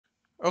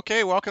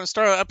Okay, welcome to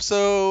Star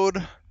episode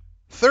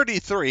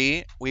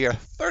 33. We are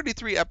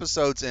 33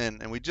 episodes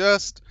in, and we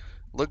just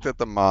looked at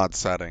the mod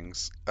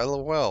settings.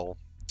 LOL.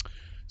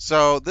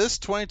 So this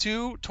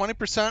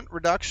 20%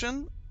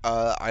 reduction,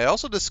 I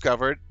also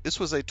discovered this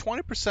was a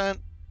 20%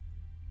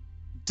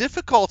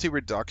 difficulty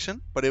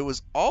reduction, but it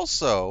was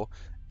also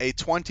a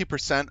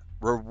 20%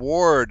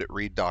 reward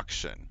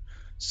reduction.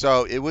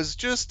 So it was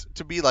just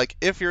to be like,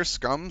 if you're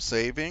scum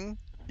saving,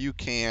 you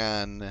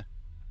can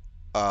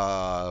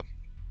uh,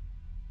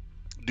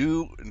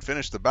 do and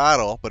finish the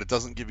battle, but it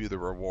doesn't give you the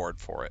reward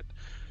for it.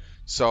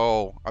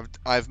 So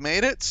I've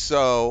made it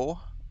so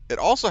it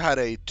also had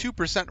a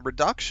 2%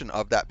 reduction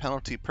of that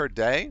penalty per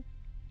day.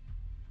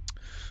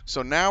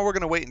 So now we're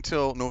going to wait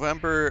until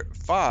November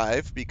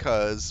 5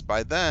 because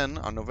by then,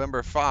 on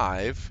November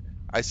 5,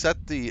 I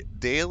set the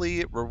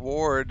daily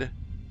reward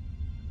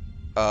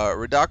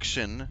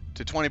reduction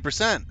to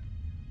 20%.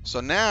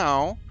 So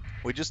now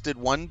we just did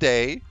 1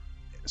 day.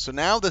 So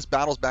now this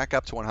battle's back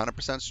up to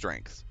 100%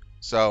 strength.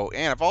 So,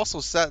 and I've also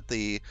set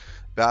the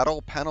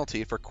battle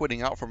penalty for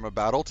quitting out from a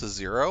battle to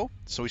 0,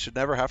 so we should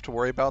never have to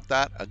worry about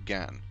that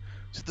again.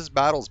 So this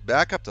battle's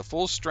back up to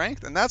full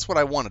strength, and that's what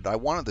I wanted. I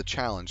wanted the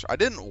challenge. I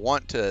didn't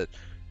want to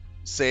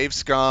save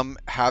scum,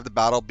 have the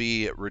battle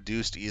be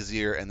reduced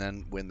easier, and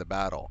then win the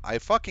battle. I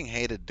fucking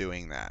hated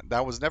doing that.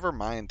 That was never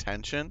my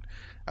intention.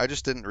 I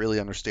just didn't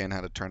really understand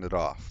how to turn it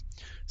off.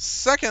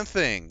 Second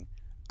thing,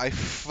 I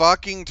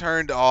fucking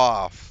turned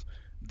off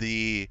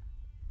the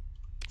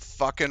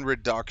fucking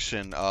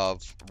reduction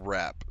of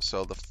rep.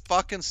 So the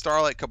fucking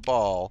Starlight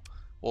Cabal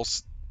will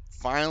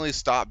finally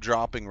stop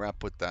dropping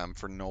rep with them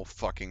for no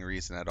fucking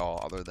reason at all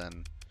other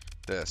than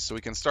this. So we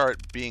can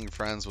start being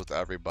friends with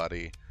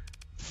everybody.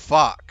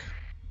 Fuck.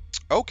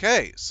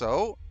 Okay,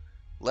 so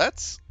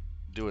let's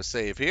do a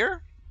save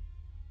here.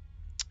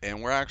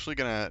 And we're actually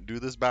going to do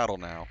this battle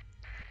now.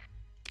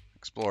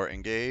 Explore,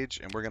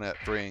 engage, and we're going to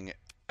bring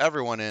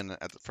everyone in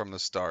from the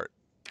start.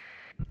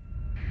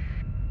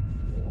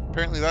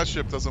 Apparently that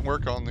ship doesn't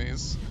work on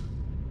these.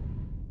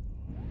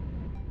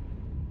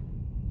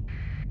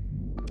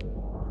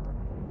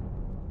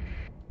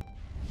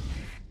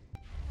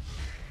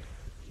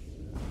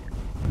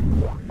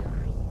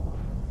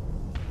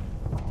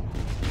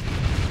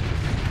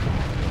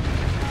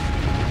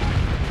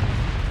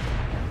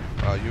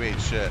 Oh, you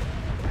ate shit.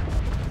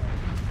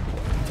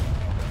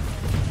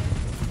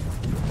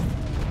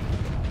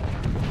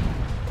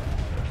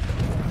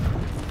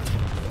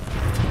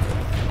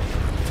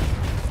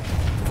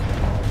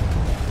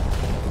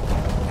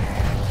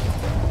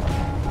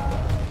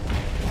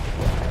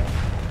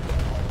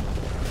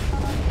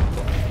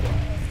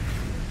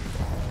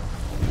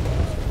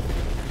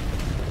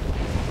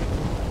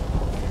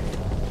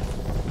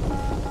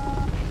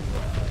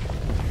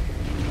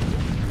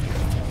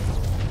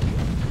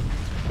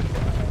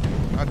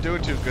 Not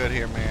doing too good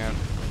here, man.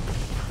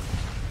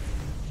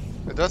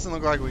 It doesn't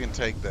look like we can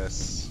take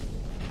this.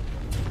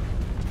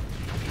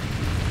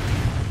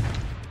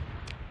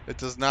 It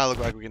does not look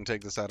like we can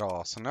take this at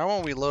all. So now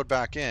when we load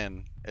back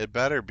in, it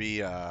better be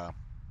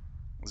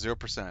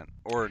 0%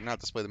 or not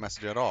display the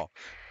message at all.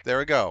 There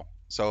we go.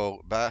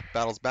 So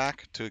battle's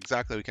back to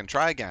exactly, we can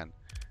try again.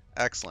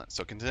 Excellent.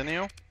 So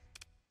continue.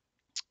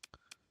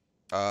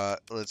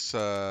 Let's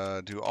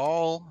do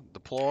all,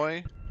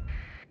 deploy,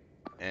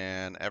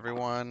 and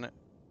everyone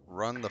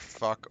run the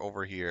fuck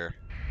over here.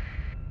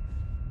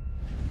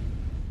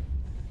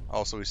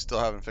 Also, we still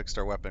haven't fixed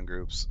our weapon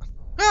groups.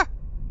 Ah!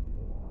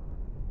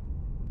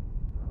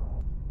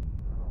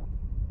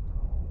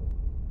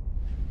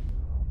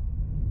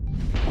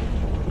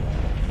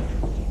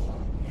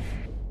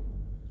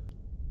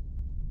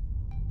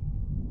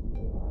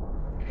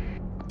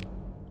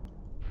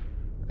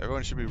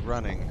 Everyone should be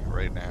running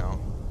right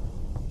now.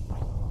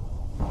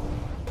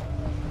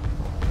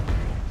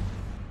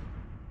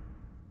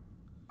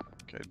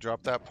 Okay,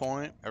 drop that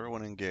point.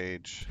 Everyone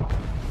engage.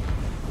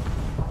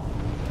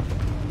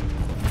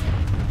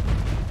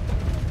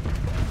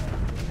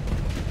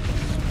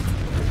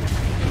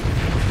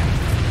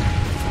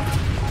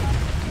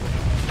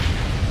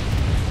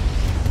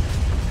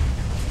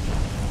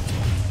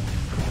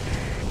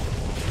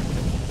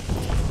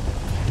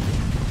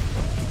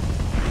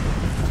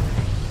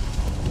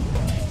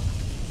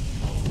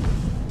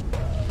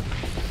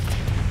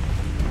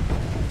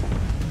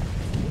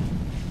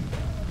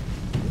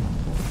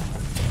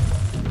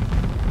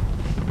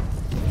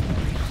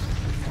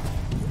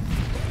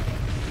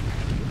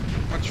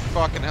 How much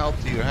fucking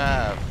health do you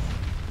have?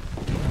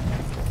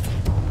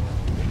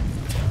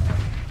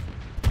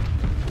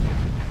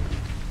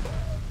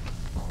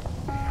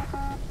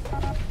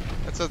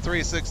 That's a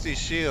 360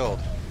 shield.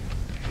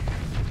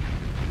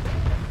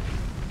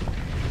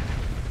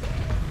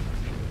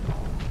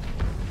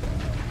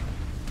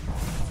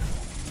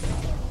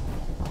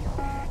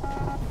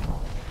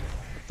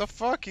 What the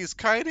fuck? He's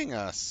kiting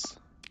us.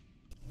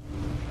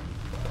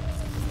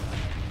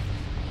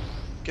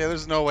 Okay,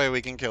 there's no way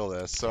we can kill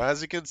this. So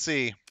as you can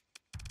see,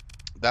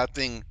 that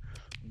thing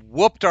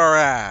whooped our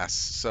ass.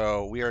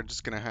 So we are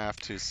just gonna have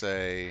to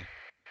say,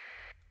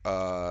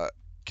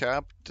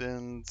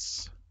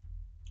 Captain's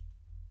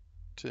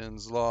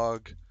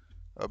log,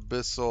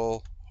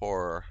 abyssal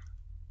horror.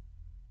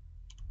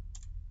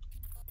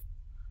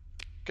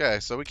 Okay,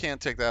 so we can't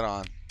take that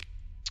on.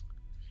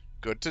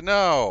 Good to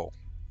know.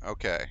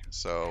 Okay,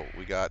 so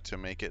we got to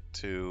make it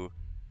to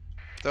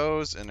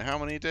those in how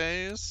many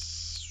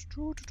days?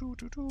 1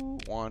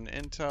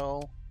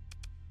 intel.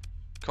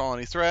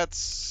 Colony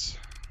threats.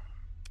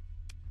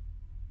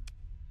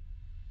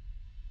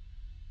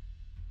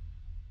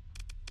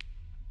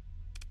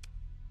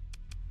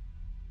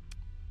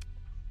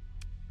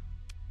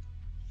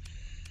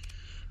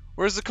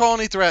 Where's the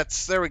colony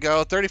threats? There we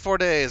go. 34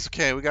 days.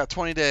 Okay, we got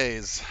 20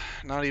 days.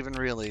 Not even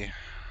really.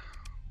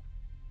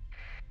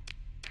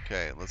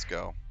 Okay, let's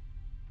go.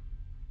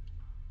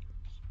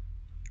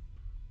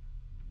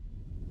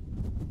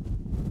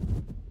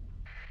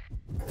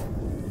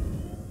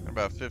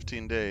 About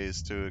 15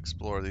 days to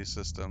explore these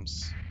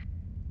systems.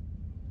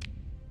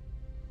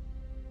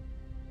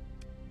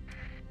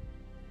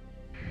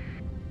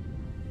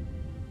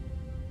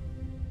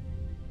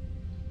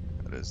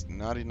 That is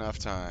not enough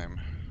time.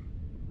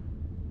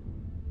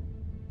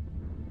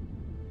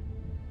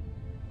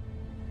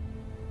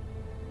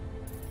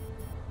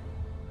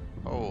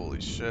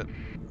 Holy shit,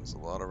 that's a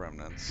lot of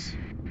remnants.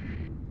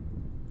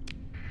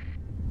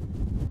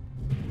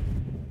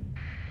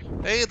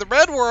 Hey, the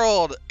red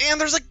world!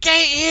 And there's a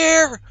gate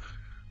here!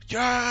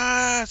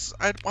 Yes!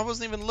 I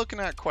wasn't even looking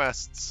at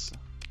quests.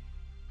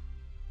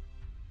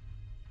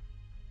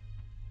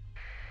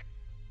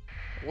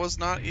 Was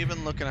not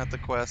even looking at the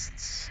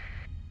quests.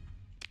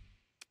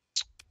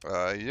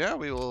 Yeah,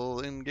 we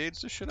will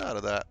engage the shit out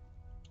of that.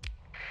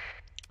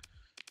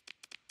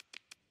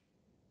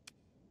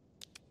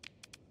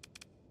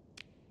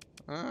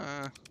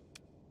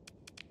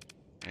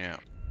 Yeah.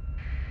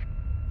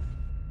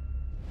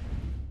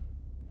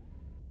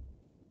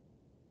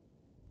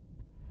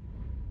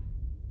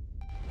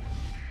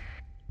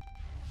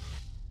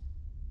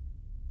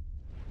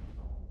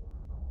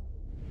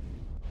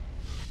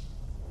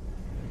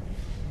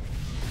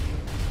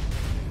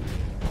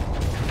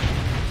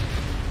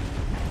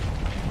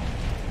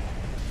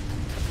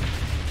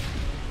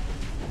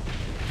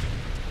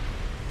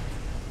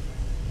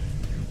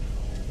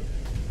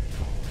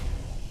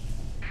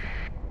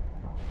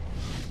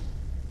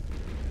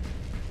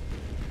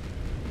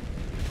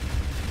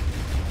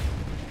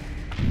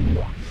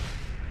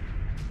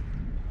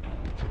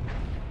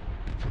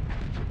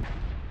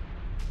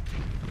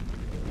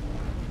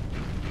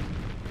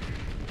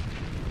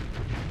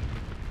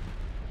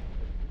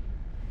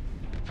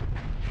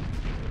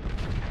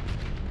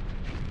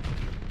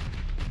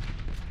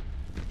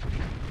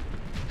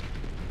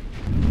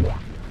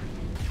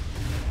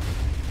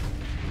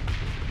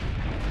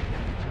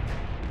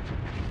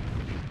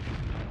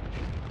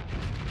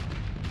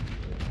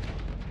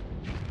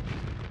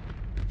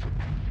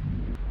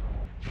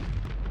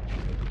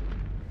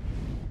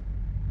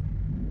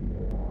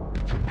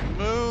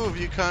 Move,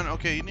 you cunt.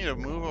 Okay, you need to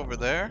move over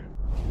there.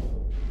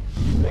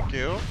 Thank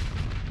you.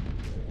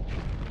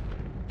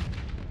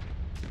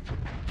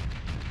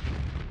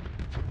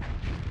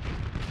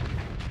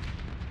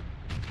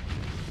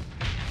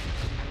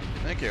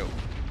 Thank you.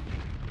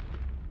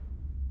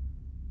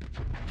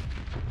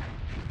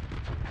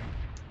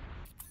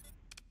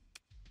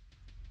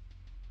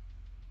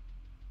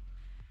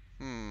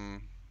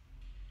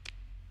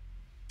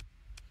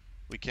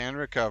 We can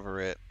recover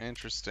it.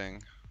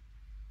 Interesting.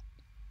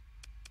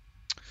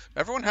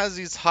 Everyone has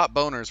these hot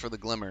boners for the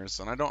glimmers,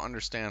 and I don't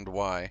understand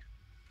why.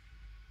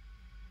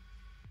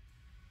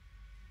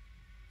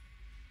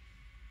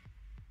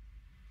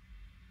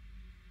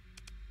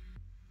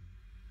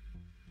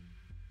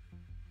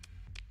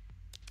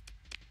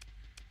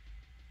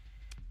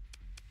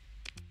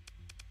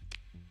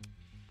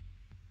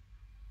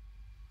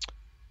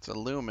 It's a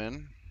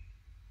lumen.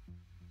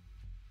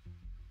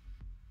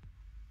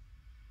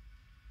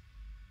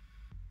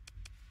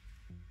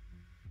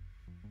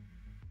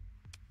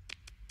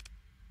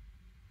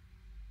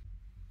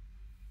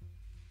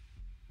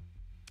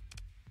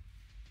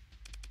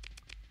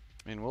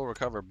 I mean, we'll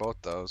recover both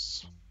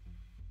those.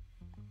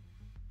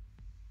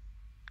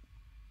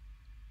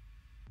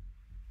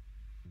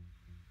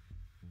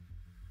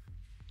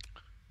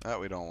 That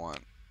we don't want.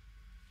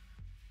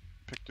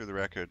 Pick through the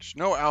wreckage.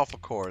 No alpha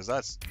cores.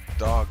 That's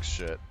dog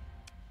shit.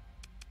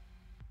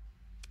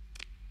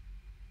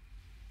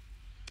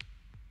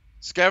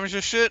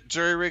 Scavenger shit.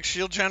 Jury rig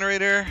shield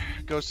generator.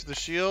 Goes to the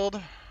shield.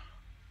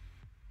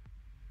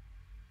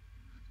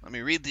 Let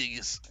me read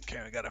these. Okay,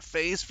 we got a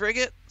phase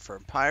frigate for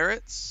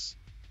pirates.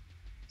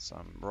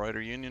 Some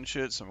Reuter Union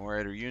shit. Some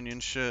Reuter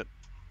Union shit.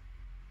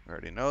 We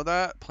already know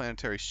that.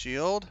 Planetary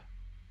shield.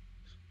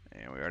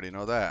 And we already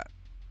know that.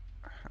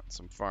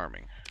 Some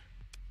farming.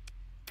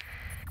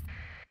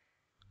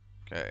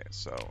 Okay,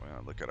 so we're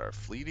gonna look at our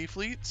fleety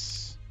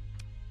fleets.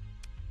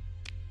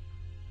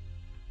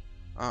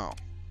 Oh.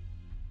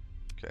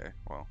 Okay,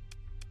 well,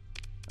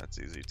 that's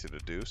easy to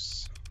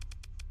deduce.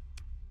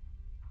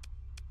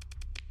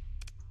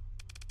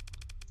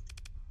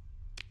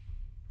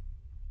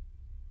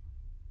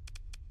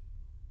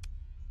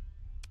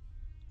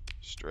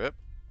 Strip.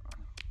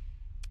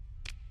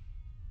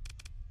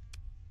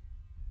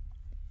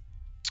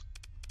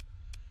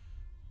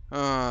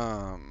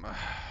 Um,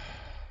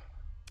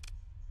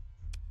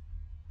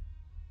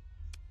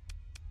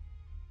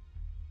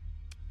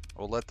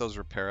 we'll let those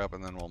repair up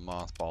and then we'll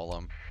mothball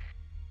them.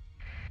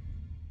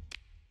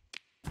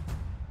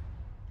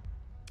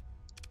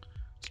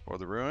 Explore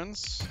the ruins.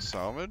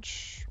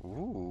 Salvage.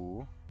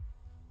 Ooh.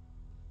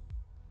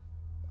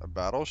 A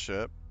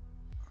battleship.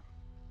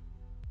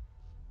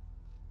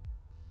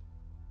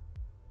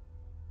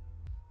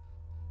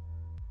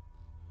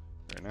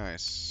 Very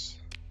nice.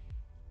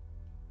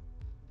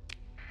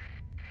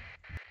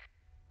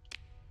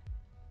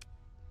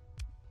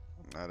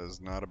 That is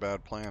not a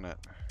bad planet.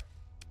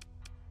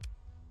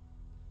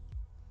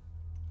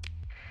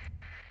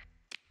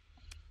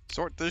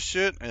 Sort this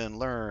shit and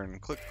learn.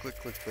 Click, click,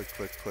 click, click,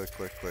 click, click,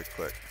 click, click,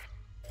 click.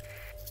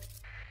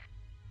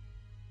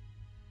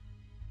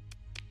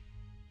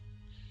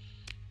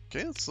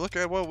 Okay, let's look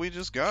at what we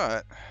just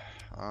got.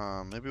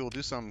 Maybe we'll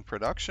do some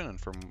production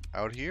from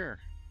out here.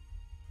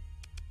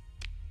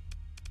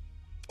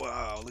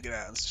 Wow, look at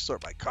that. Let's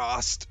sort by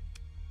cost.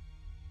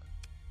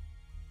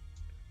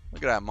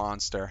 Look at that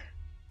monster.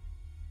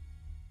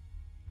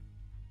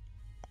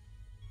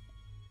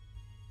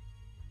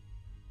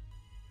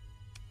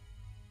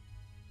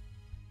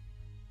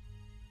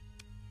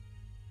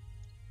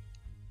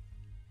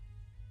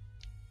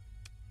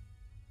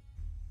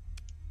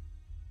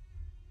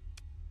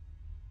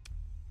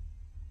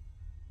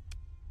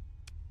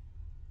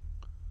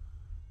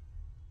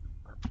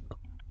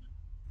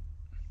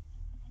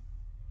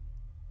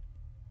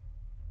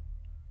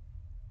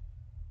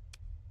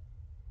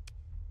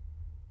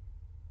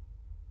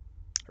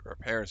 It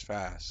repairs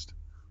fast.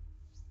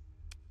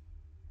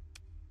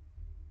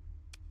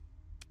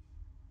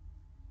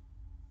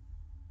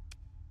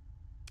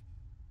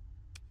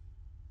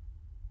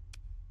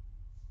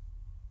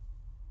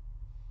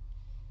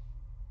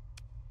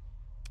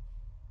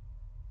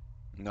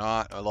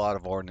 Not a lot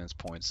of ordnance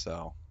points,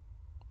 though.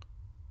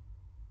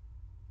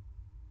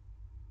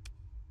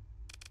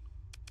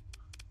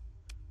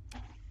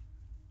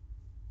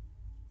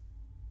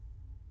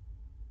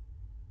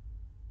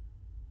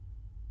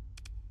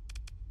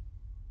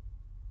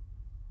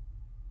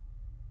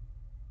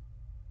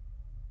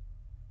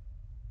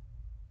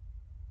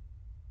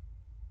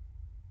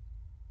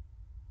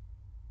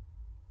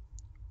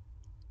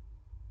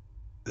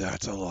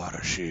 That's a lot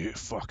of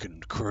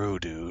fucking crew,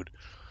 dude.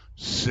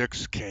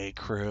 6K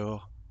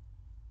crew.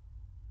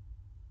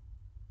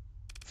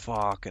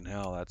 Fucking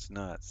hell, that's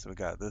nuts. We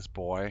got this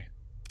boy.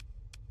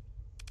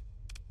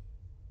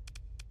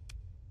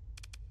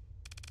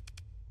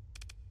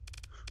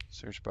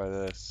 Search by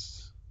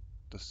this.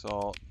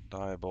 Dassault,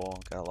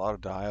 Diable. Got a lot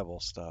of Diable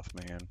stuff,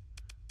 man.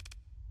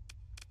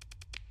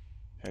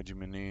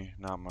 Hegemony,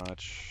 not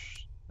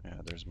much.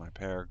 Yeah, there's my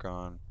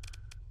Paragon.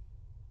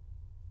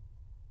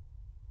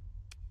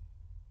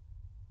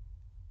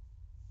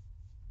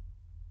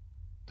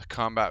 The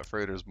combat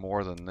freighter's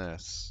more than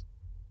this.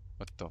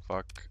 What the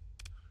fuck?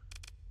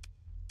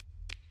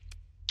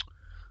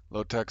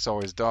 Low tech's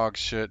always dog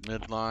shit.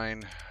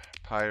 Midline,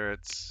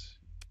 Pirates,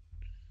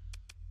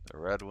 the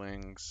Red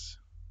Wings.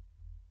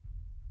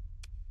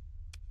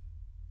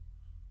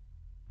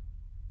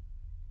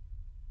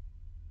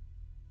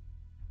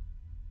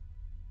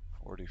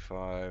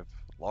 $45.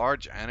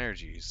 Large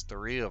energies,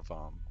 3 of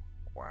them.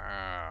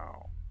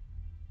 Wow.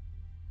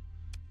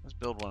 Let's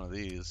build one of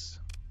these.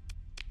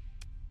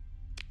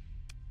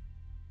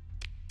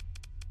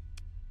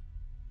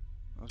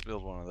 Let's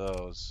build one of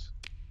those.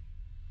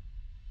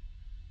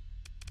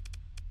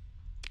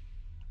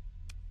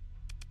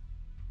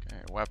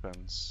 Okay,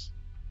 weapons.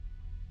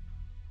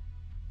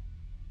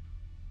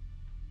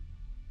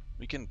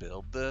 We can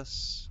build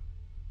this.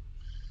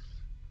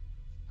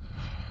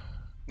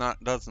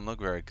 Doesn't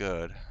look very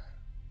good.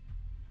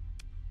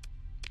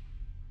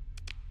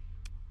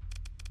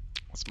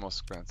 What's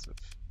most expensive?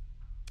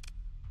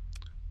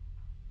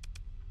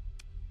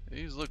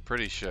 These look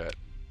pretty shit.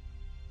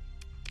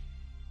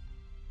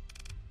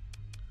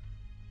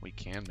 We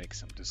can make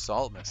some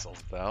Dassault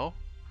missiles though.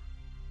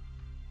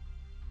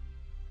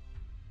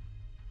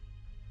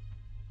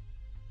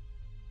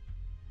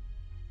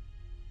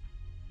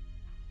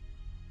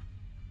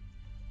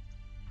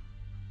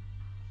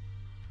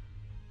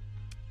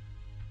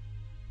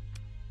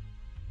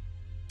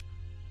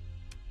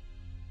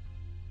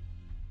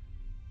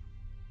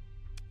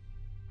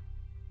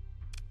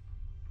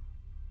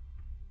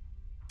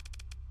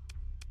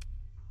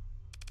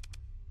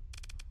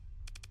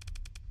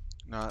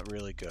 Not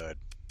really good.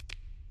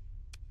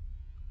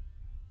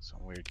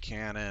 Some weird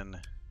cannon.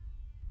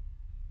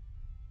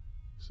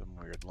 Some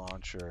weird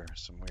launcher.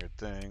 Some weird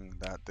thing.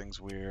 That thing's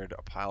weird.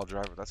 A pile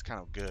driver. That's kind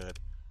of good.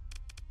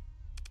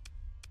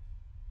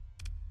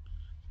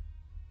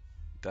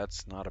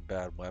 That's not a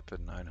bad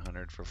weapon.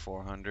 900 for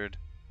 400.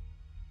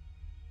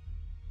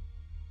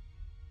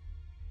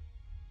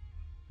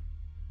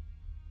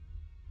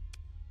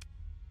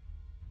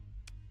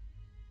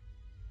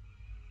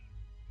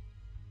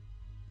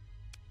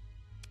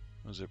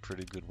 Those are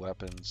pretty good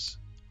weapons.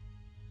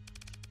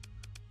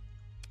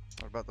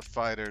 What about the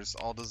fighters?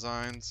 All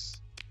designs?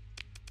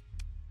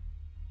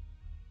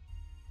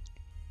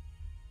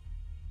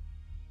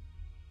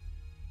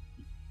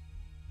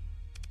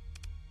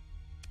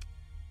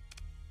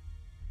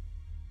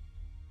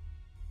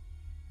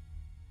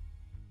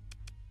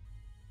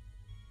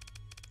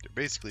 They're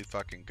basically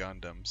fucking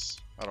Gundams.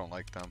 I don't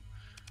like them.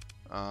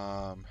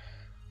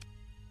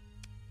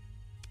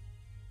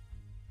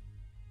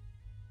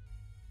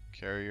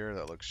 Carrier,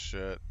 that looks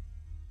shit.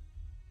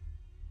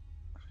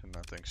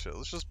 Nothing shit.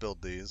 Let's just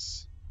build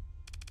these.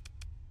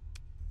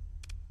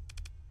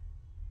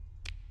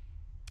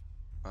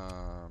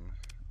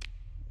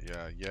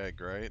 Yeah,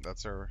 Yegg, right?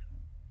 That's our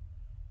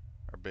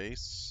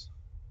base.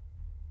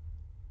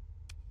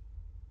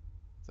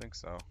 I think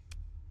so.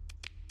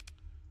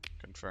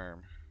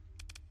 Confirm.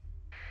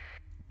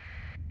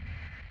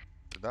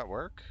 Did that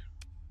work?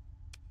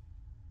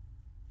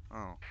 Oh.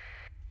 A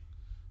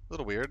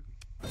little weird.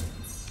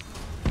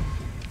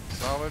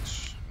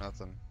 Salvage?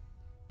 Nothing.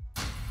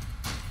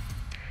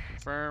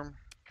 Confirm.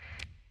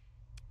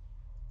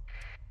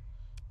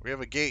 We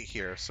have a gate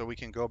here, so we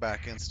can go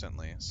back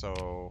instantly.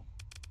 So,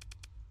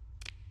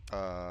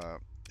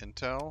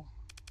 intel.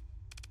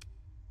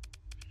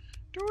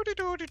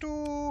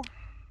 Doo-dee-doo-dee-doo.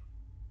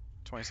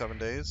 27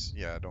 days?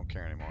 Yeah, I don't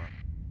care anymore.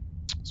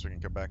 So we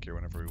can come back here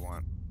whenever we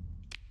want.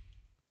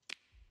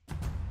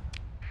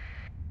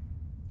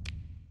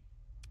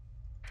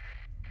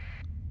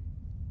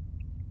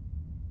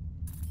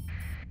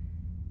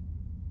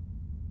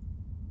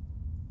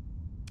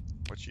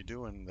 What you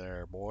doing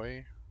there,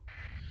 boy?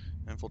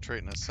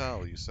 Infiltrating a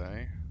cell, you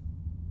say?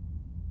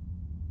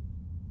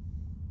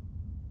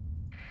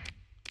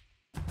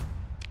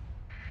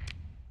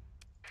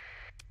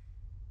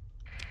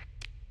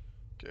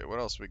 Okay, what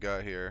else we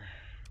got here?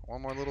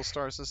 One more little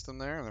star system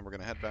there, and then we're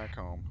gonna head back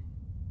home.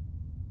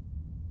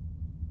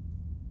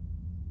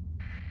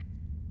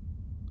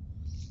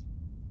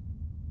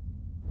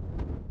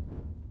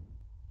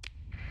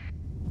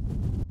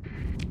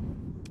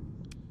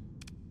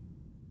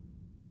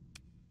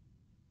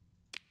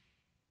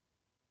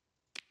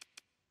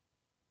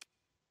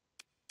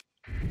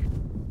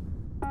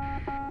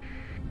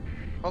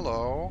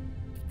 Hello.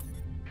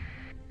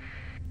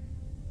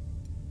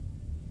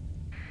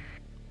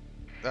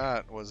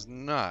 That was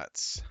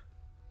nuts.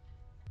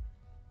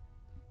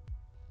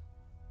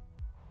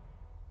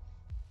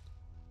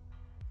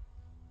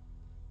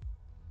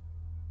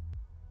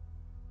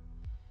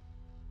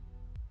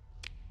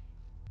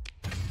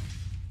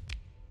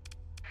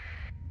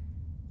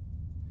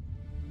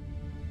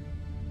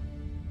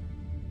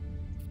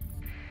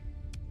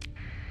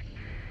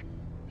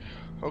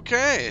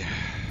 Okay.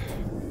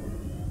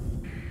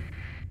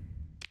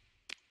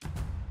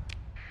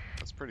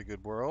 That's a pretty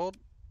good world.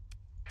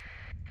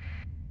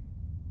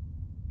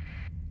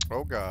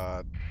 Oh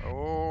god.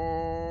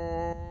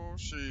 Oh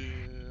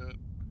shit.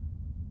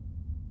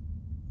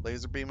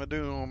 Laser beam of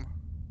doom.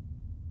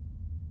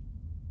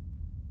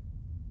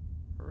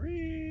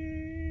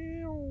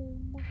 Real.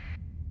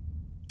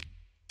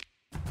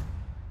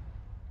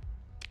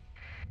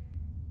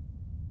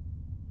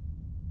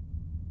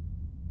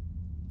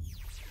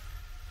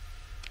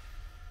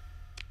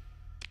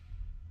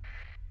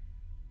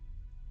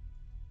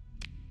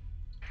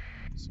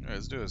 So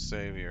let's do a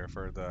save here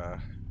for the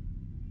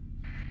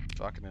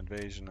fucking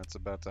invasion that's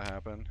about to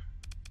happen.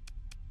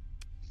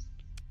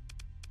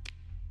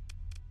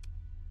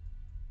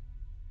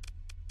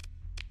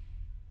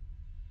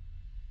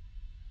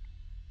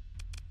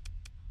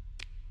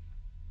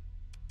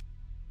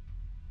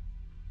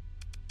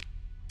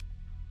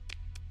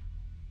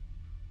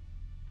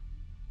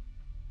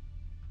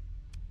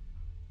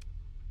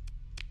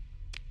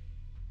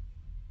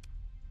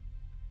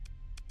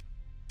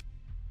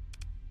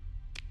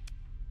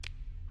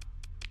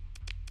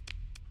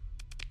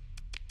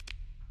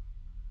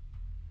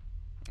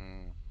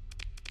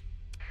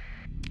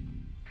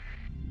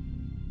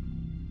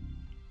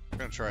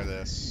 I'm gonna try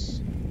this.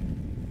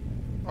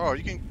 Oh,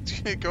 you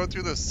can go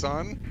through the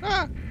sun?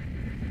 Ah!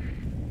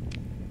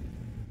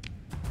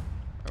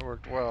 That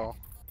worked well.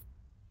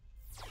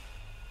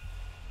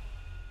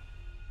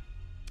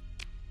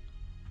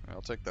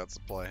 I'll take that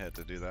supply hit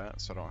to do that,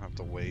 so I don't have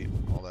to wait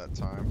all that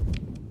time.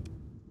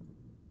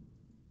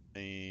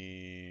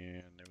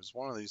 And it was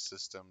one of these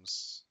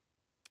systems.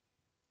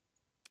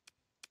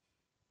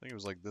 I think it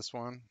was like this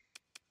one.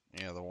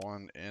 Yeah, the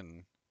one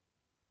in.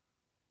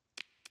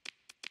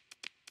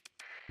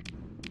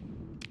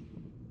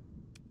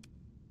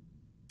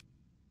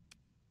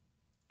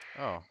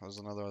 Oh, there's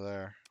another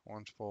there.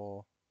 One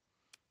full,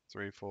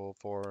 3 full,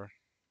 4.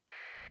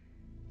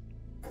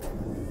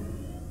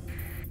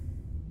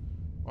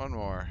 One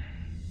more.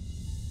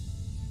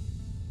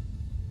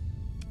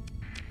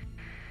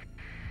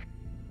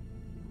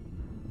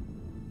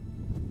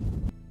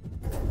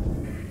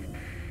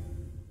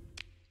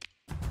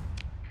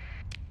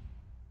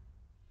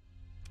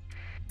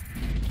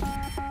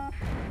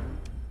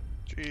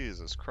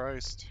 Jesus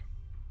Christ.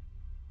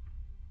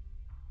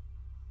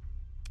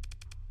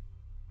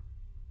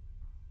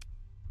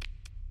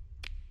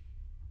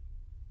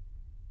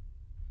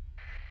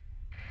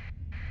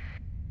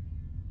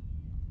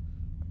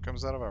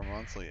 comes out of our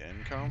monthly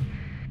income?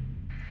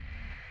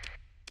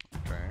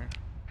 Okay.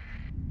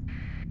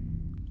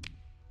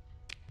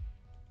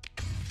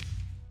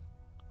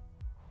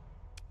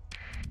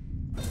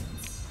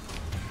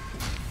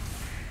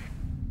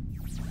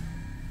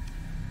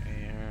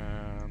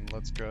 And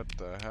let's get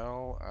the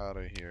hell out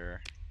of here.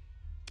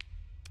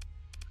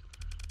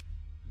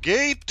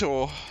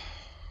 Gato!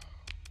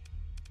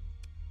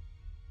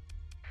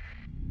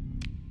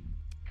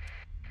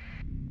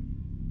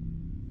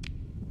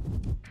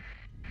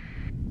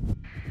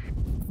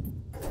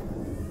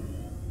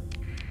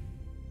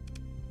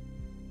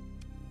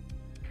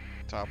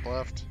 Top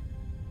left.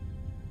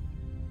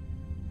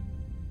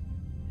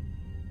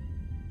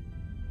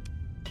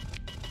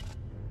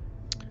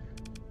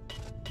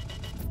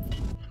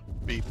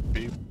 Beep,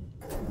 beep.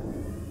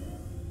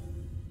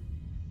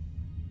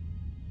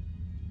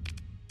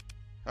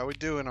 How we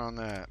doing on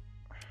that?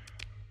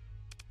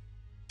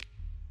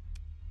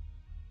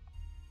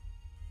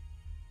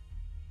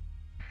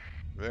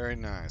 Very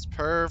nice.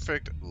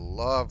 Perfect.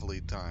 Lovely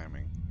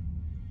timing.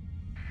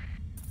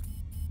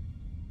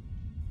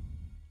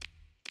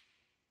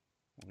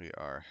 We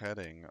are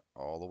heading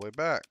all the way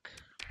back.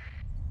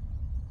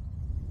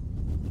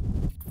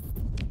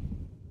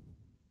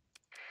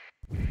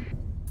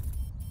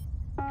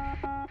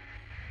 Oh,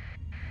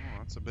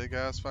 that's a big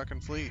ass fucking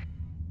fleet.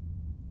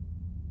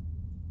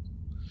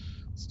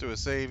 Let's do a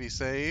savey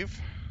save.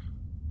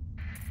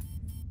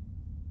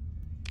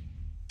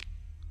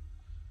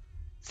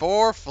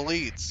 4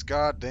 fleets,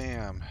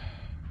 goddamn.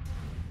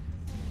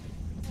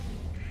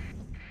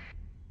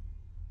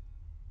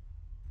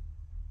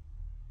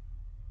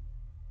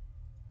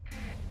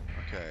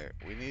 Okay,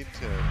 we need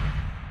to.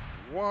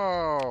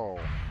 Whoa!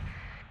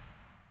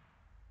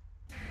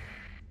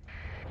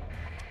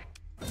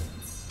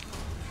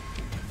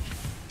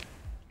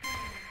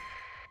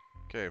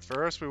 Okay,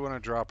 first we want to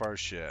drop our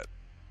shit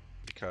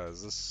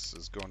because this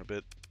is going a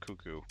bit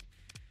cuckoo.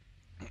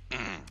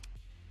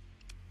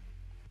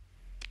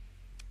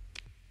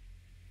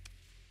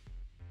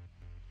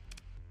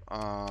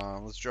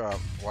 Let's drop.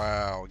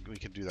 Wow, we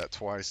can do that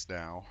twice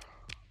now.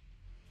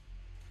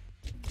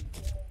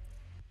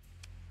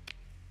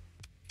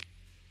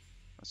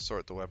 Let's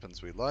sort the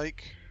weapons we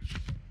like.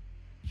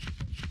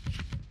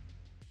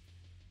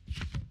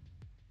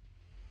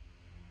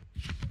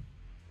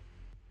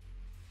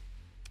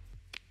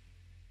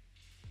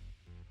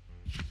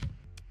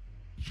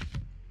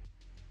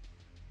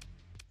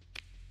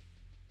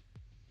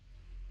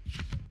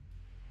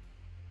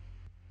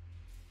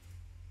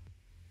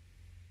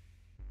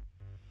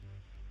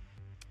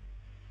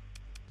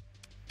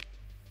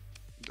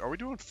 Are we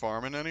doing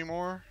farming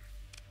anymore?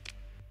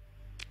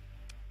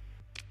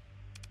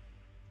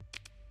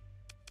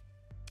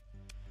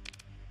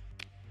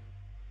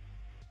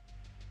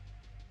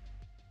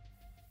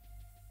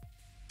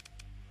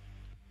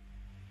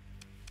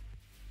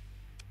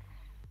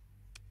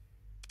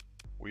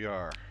 We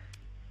are.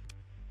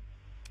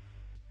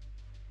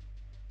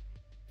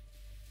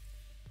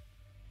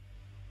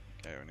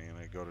 Okay, we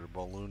need to go to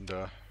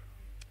Balunda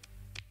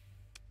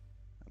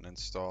and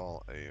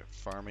install a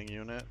farming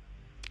unit.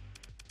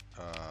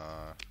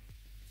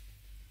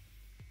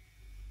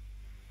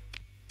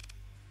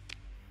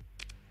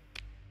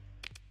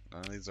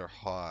 None of these are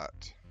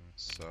hot,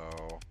 so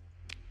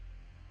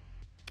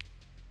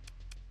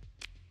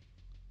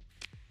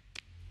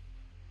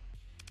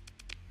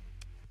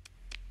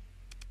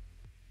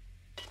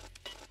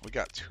we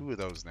got 2 of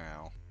those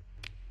now.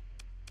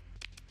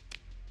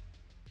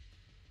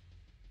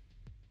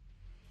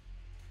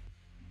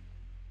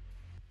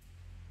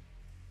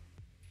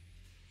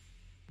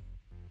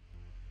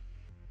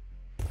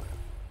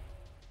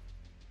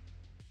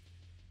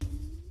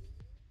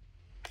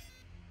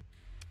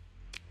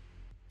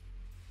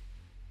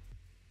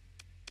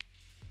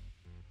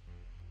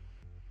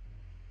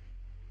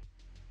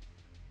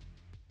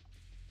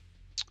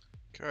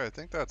 Okay, I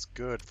think that's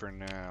good for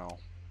now.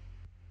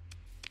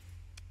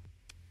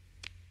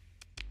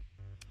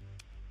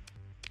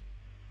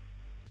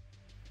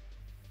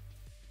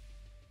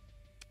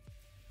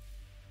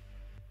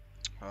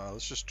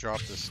 Let's just drop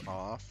this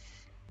off.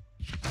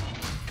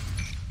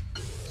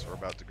 So we're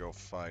about to go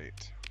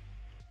fight.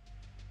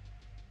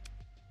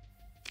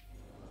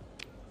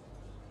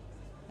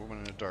 Moving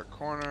in a dark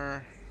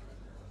corner.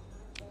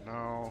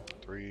 No.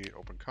 3,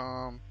 open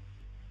comm.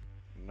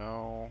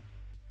 No.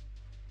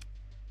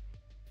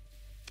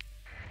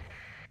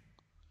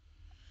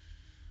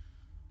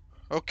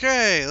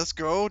 Okay, let's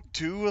go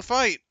to a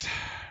fight.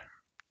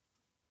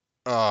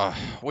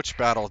 Which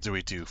battle do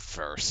we do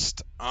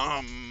first?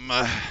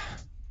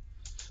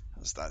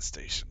 How's that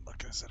station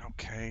look? Is it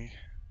okay?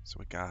 So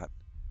we got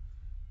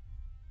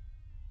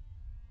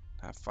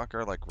that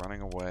fucker like running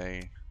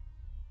away.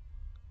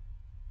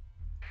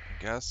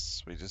 I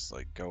guess we just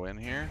like go in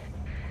here.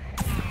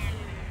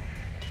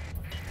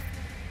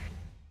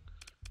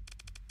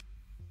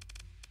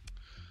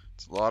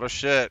 It's a lot of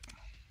shit.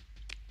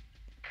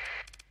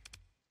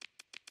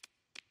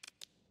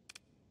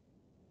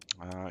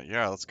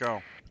 Yeah, let's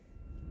go.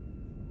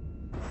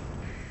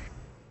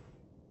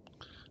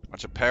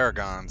 Bunch of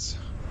paragons.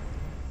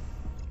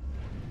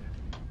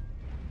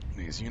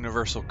 These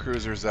universal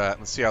cruisers that,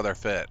 let's see how they're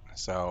fit.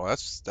 So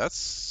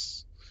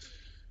that's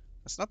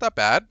not that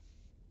bad.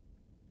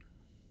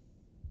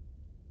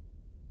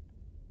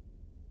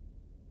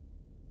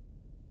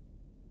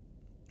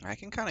 I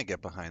can kind of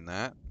get behind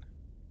that.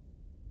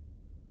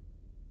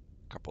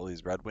 A couple of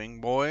these Red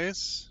Wing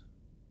boys.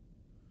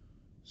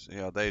 See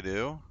how they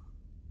do.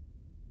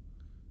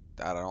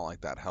 That I don't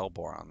like that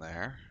Hellbore on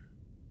there.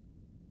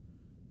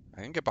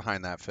 I can get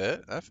behind that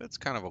fit. That fit's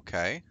kind of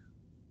okay.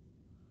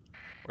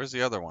 Where's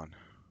the other one?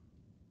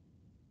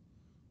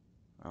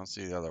 I don't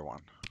see the other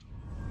one.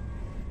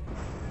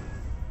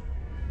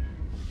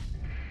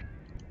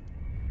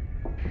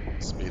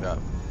 Speed up.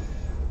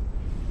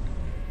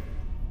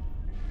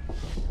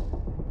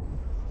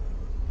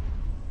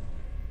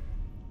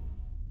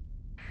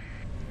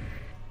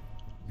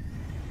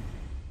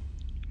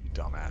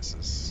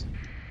 Dumbasses.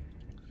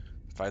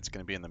 The fight's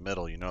gonna be in the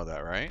middle, you know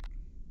that, right?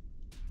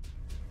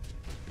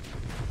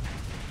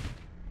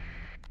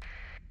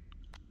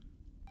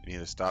 You need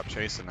to stop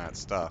chasing that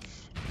stuff.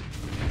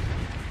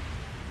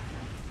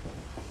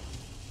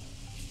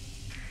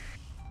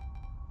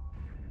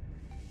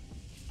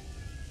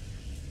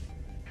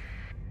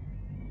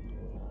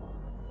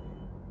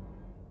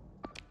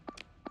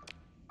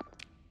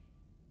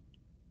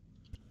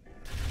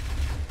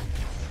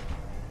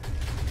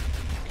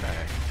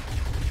 Okay.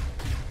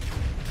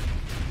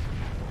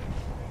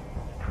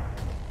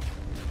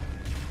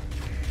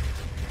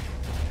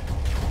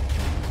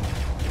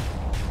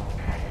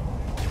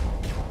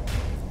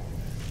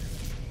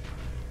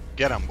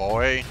 Get him,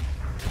 boy.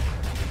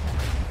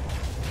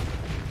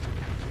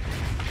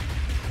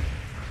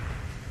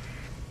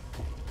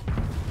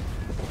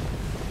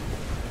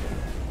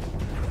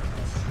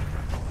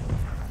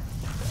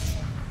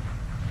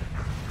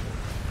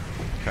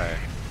 Okay.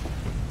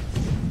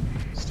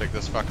 Let's take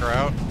this fucker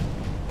out.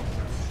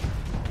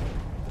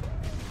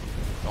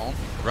 Don't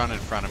run in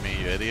front of me,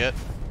 you idiot.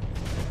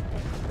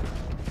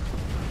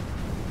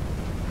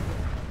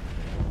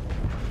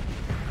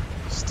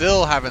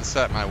 Still haven't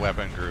set my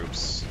weapon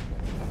groups.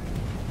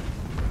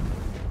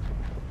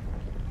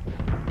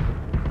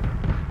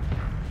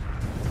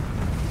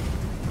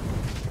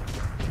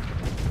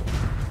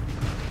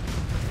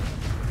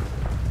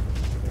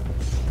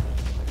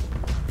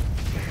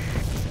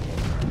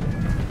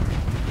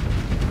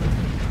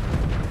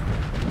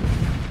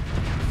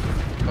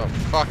 The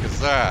fuck is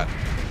that?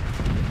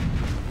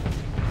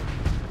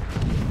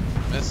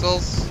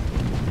 Missiles?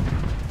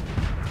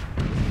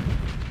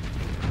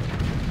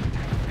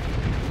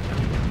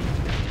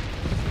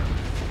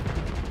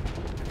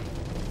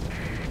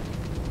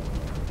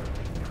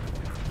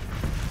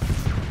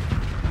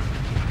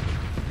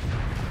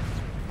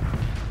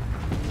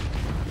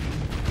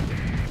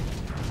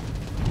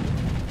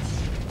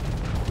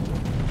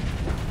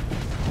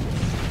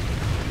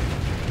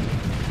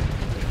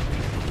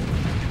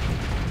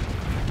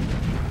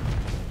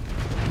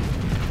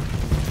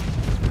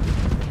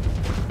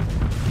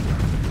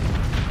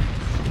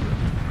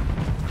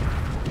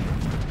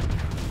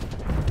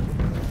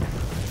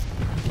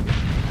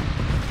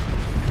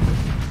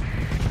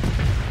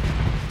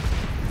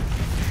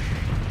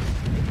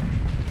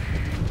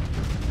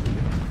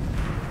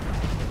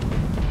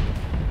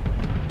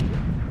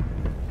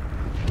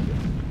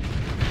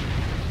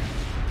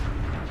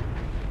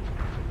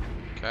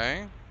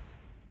 Okay.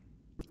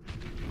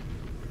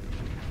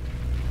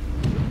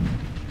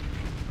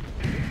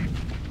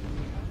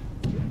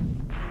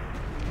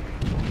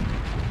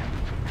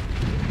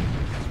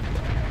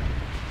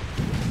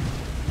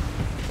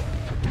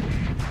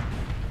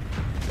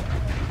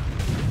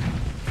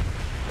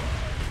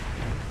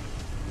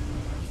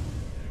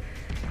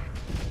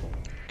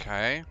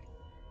 Okay.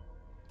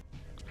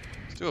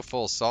 Let's do a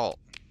full assault.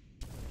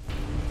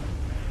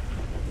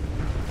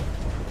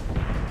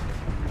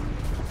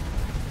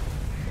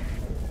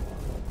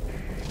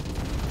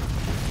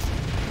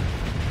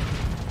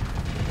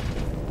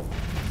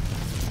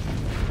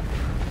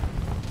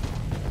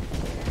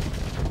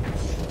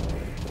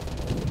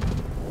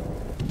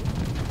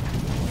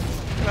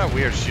 Look at that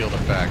weird shield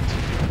effect.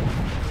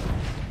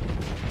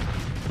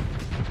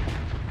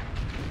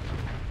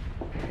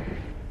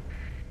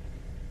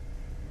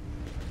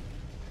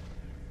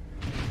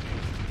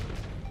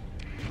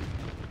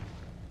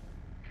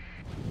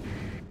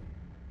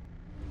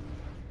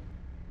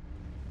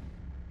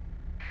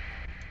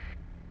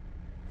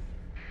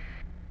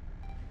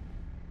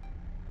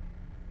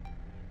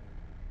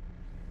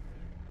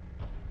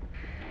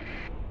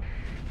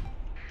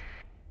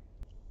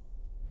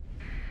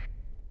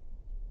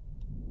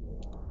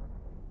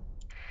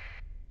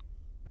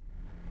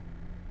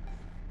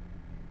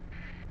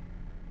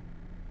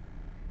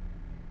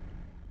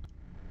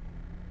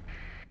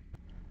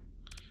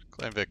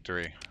 Claim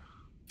victory.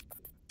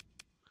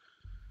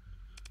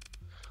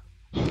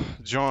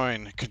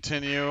 Join.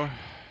 Continue.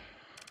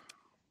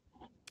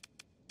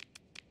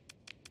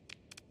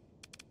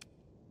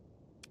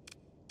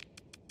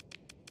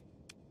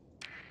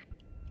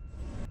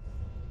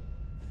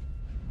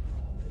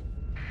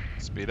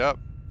 Speed up.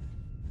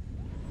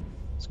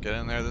 Let's get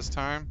in there this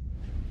time.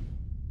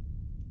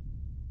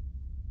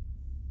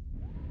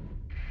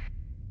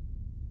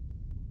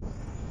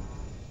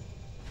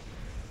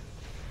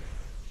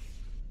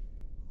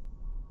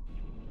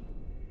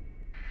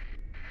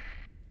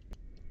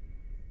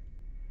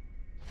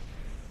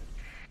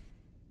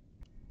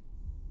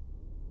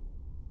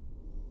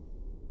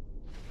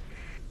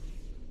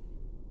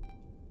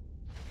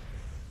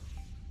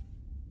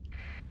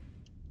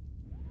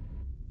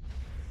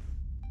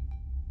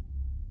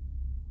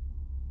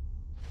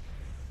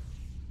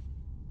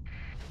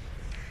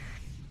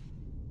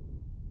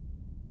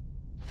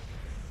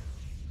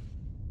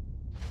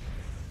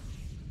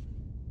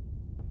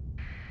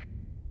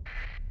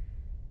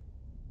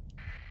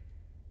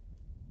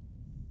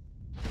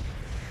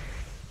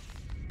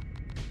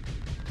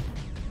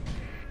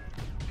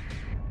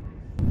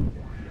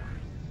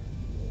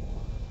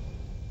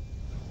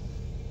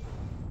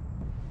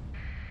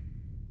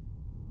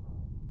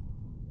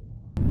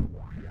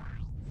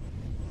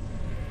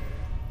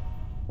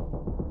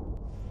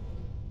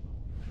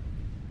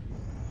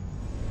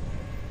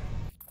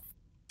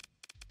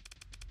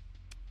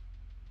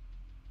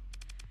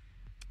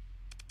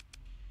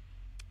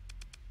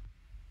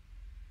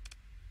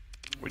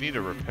 We need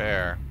a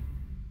repair.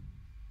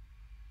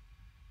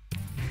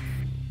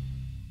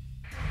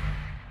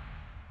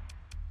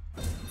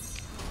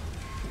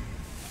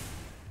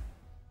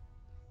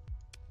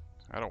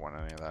 I don't want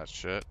any of that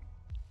shit.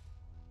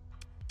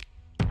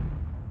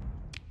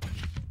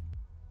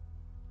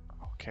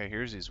 Okay,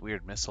 here's these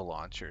weird missile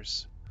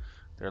launchers.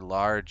 They're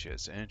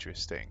larges.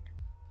 Interesting.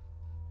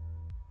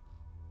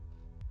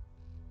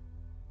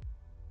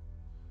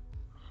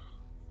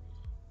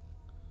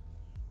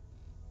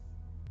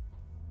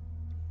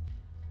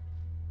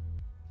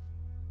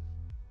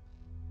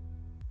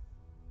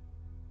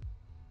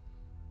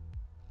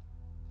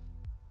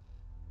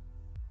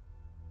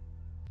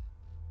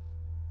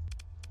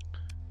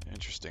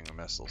 Interesting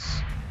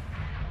missiles.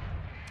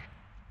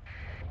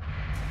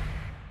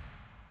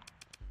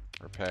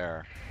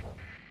 Repair.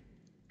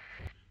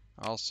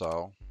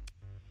 Also,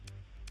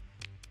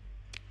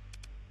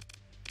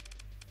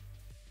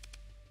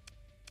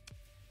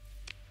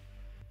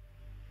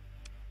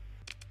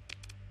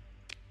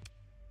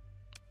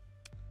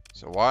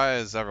 so why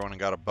has everyone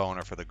got a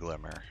boner for the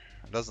glimmer?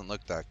 It doesn't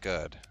look that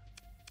good.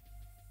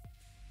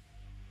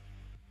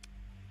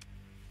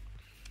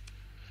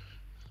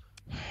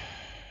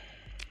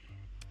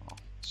 I'll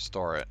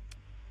store it.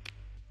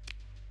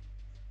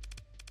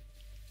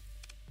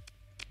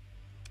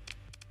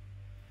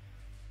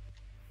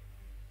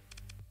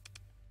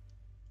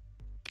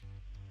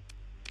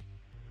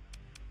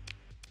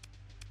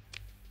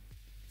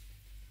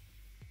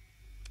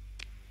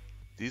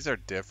 These are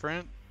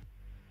different?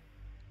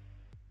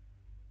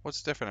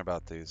 What's different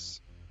about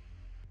these?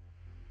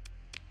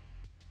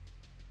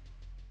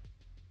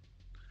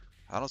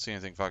 I don't see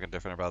anything fucking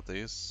different about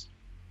these.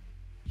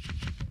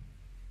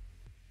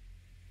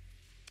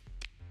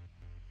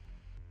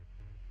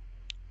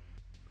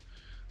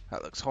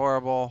 That looks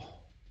horrible.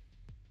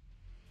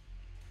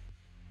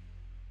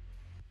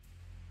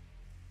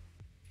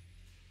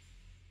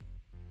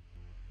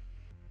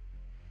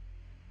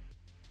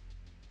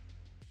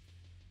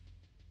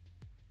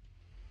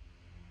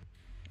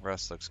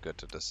 Rest looks good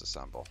to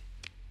disassemble.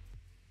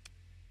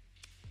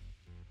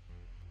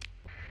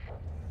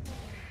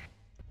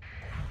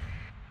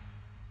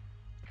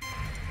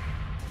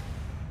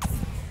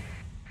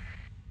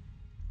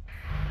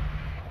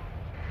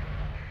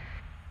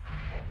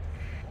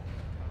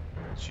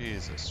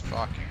 Jesus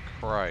fucking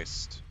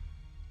Christ.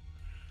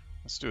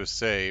 Let's do a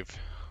save.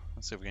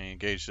 Let's see if we can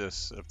engage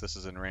this, if this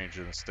is in range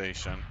of the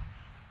station.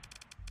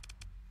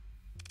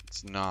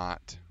 It's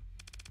not.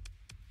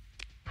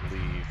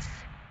 Leave.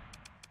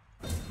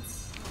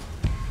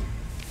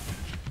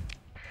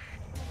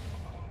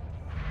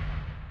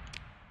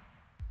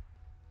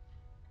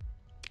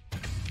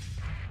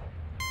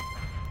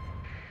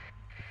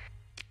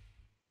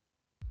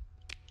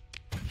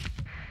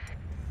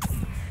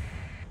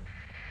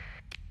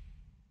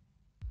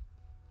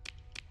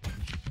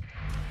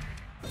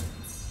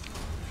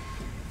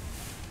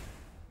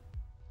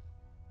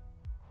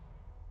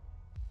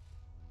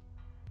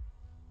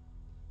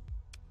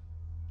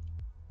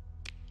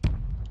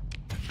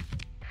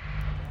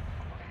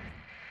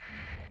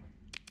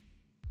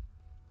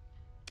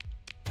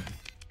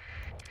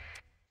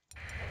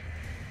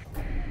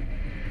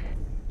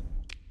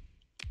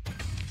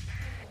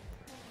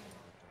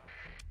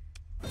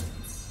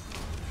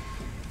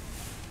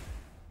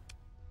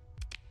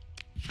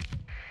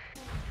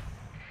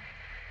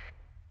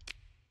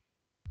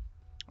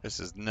 This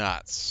is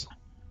nuts.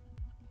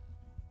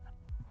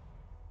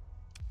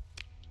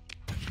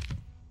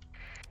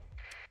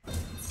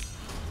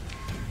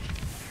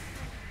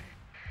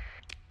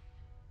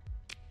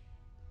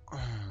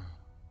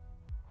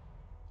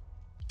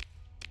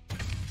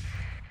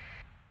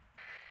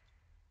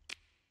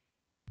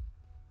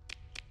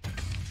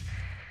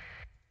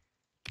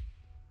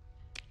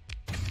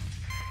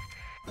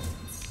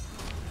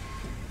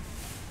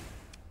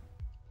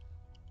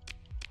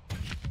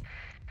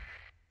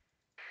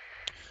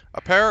 A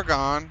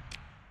Paragon.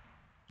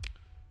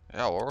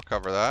 Yeah, we'll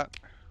recover that.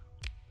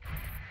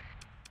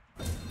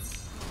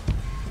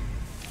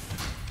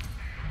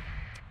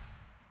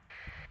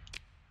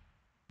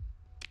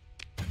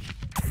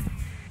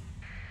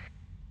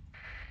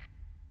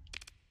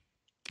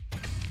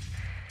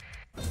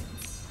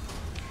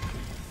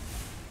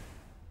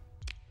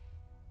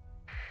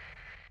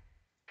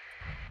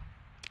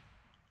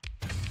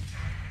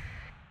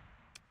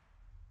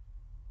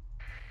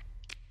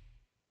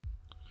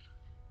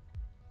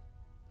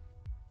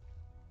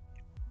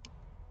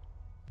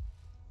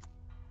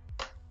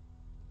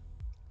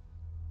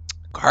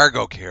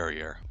 Cargo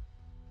carrier.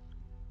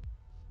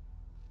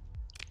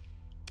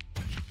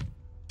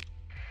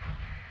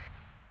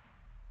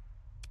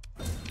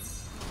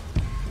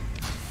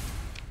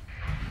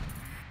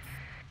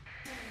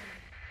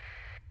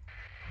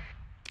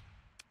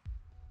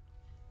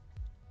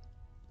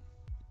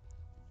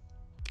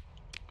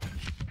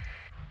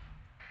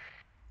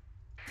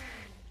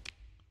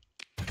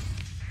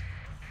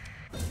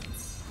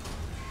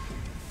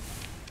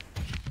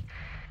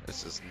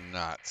 This is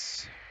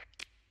nuts.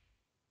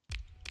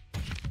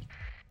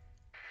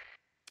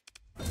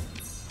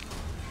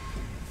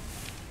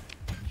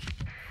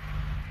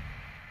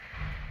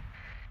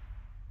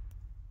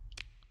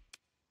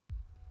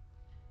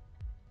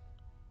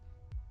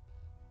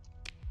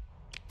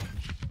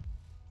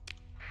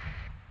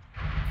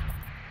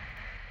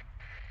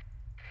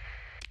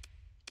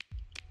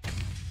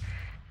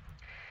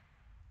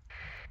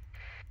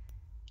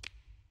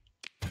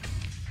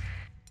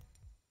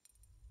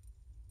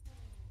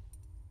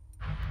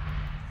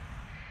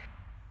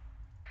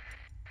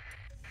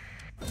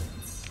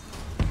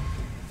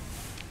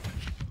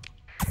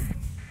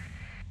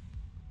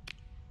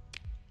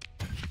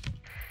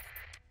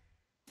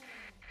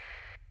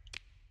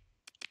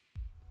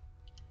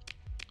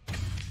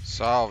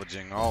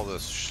 Salvaging all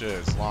this shit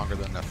is longer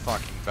than the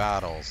fucking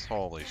battles.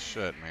 Holy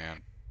shit,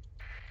 man.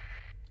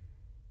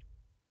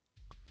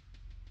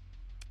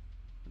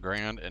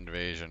 Grand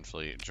Invasion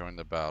Fleet. Join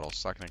the battle.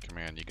 Second in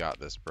command. You got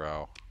this,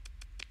 bro.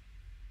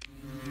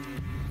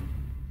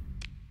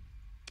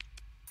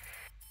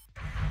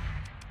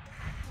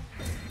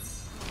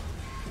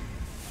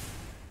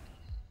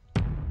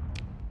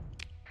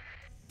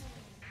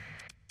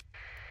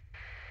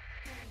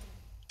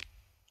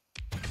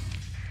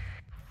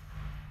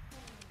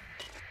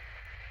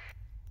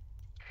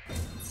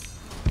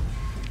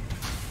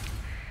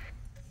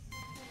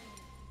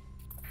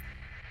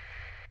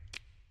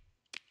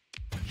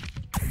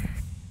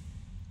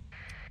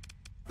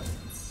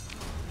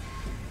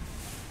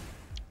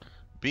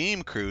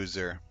 Beam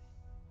cruiser.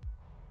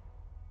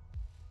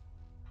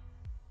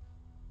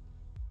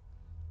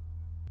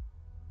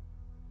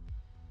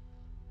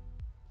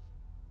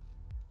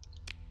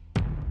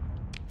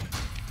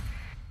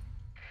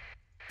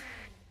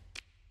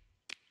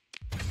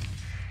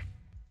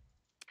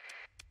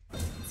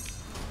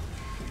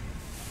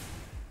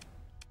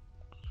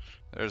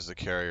 There's the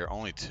carrier.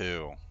 Only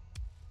two.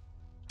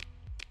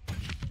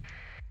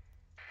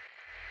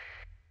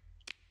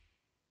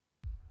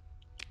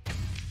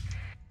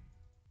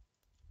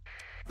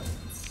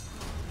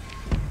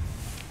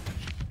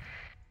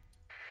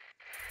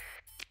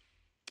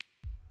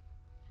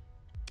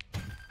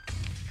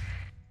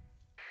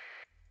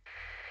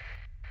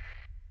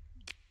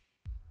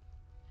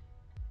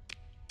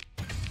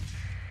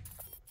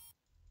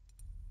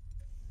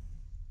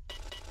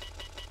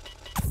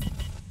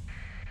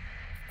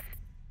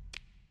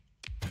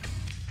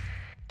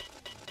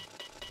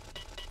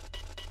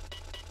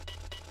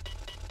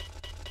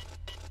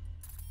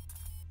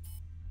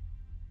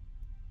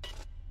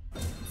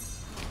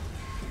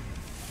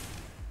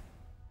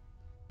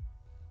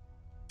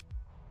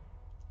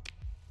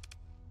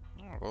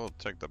 We'll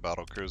take the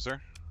battle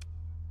cruiser.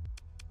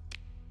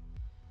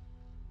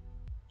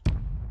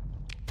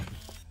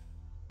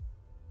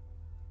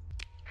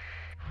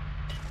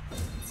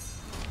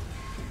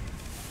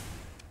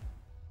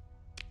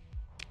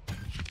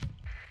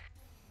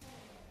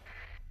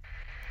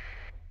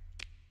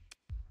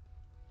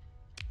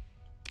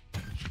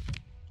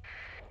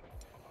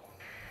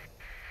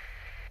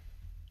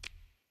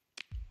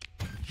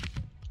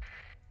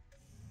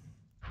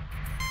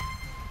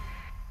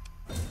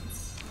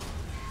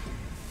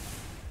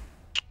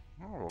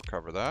 Oh, we'll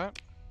cover that.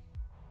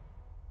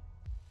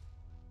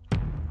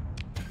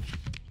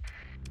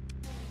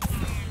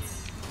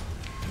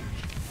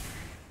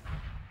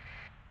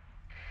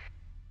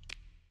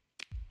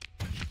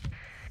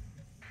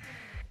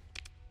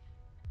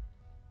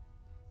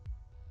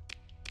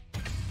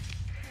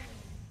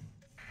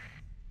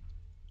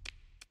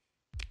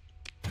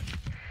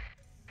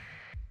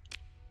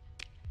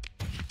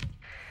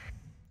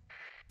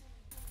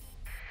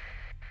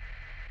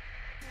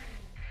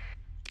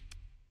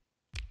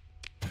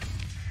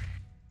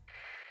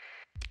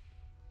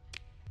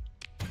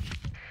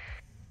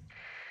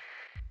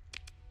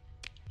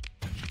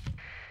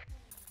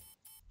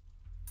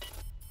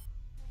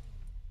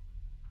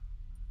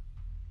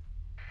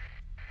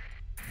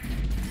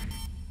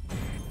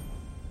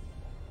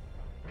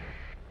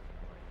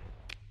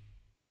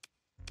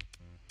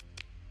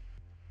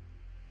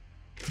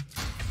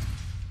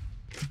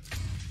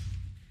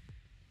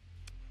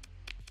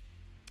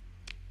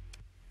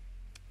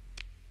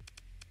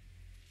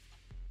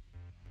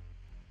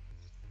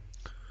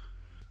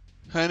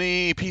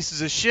 Any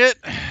pieces of shit?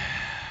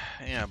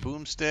 Yeah,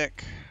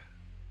 boomstick.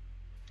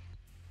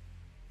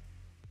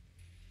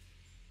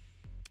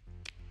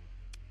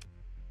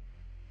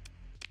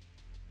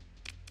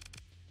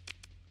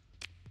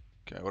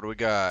 Okay, what do we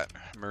got?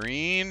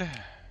 Marine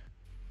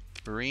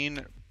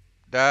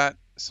dot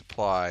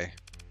supply.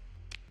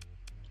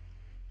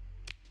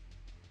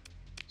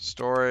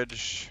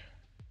 Storage.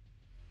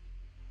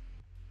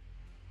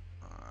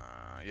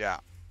 Yeah.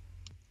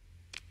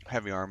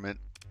 Heavy armament.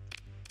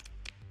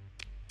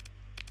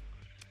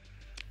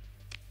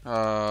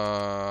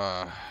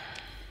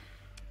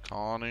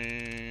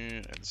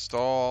 Colony,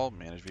 install,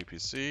 manage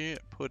VPC,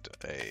 put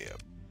a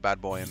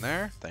bad boy in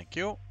there, thank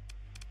you.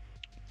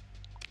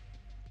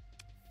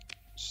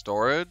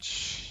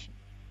 Storage.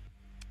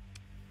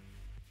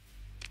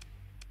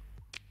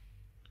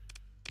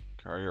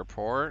 Carrier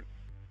port.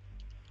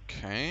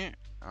 Okay.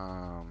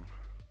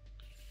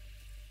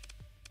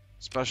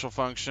 Special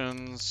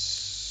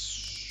functions.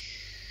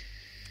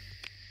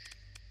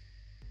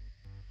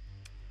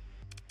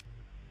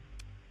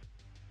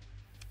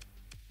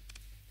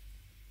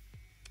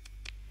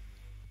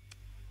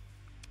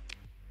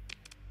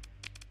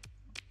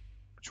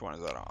 Which one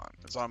is that on?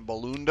 It's on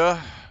Balunda.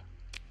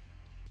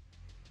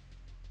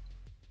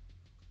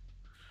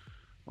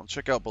 We'll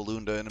check out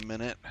Balunda in a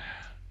minute.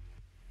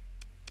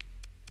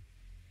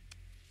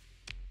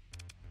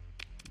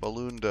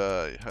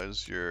 Balunda,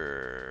 how's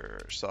your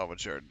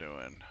salvage yard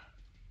doing?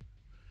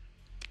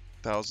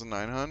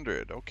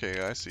 1,900.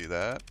 Okay, I see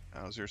that.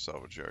 How's your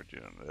salvage yard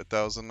doing?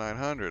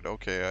 1,900.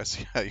 Okay, I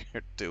see how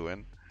you're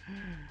doing.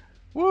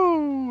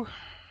 Woo!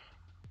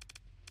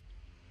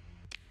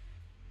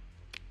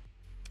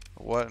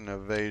 What an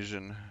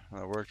evasion.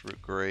 That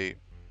worked great.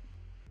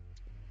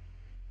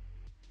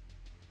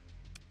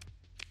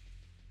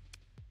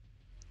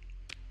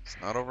 It's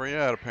not over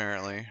yet,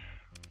 apparently.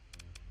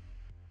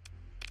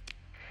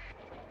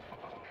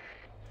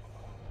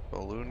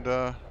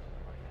 Balunda.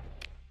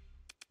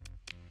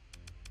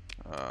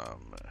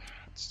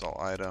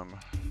 Install item.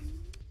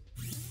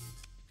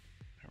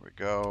 There we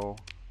go.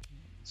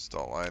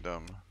 Install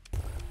item.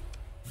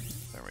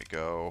 There we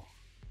go.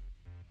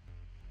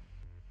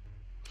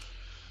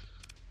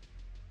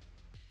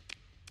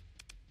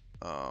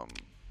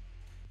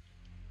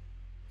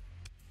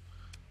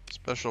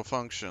 Special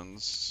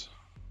functions.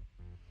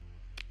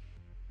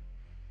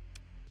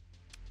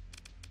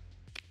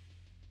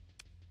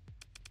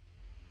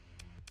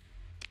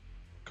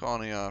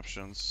 Colony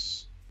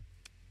options.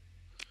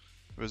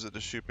 Visit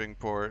the shipping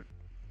port.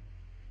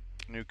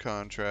 New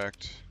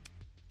contract.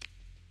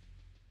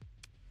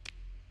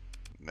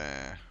 Nah.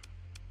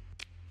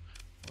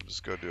 We'll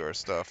just go do our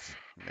stuff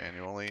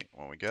manually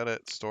when we get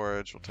it.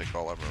 Storage, we'll take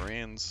all our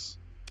marines.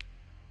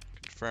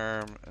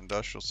 Confirm,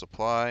 industrial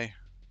supply.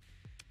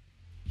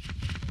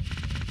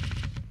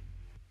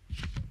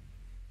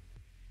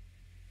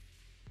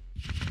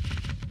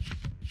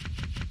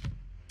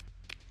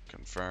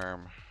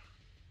 Confirm.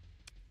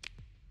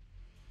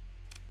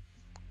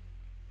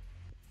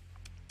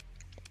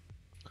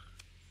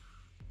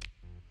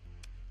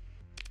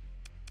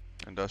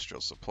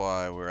 Industrial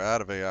supply, we're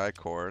out of AI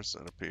cores,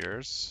 it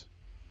appears.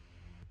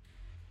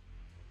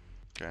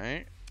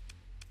 Okay.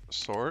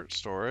 Sort,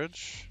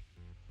 storage.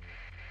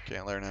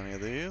 Can't learn any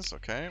of these.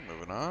 Okay,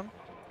 moving on.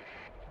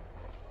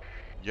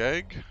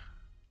 Yeg.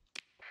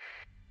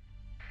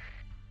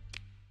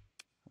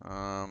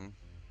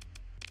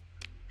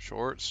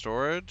 Short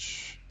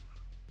storage.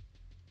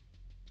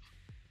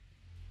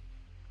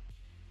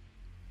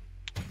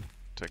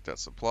 Take that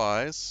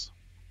supplies.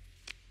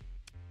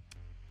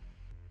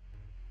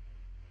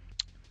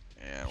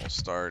 And we'll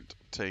start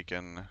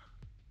taking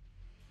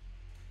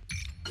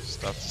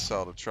stuff to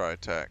sell to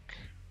Tritech.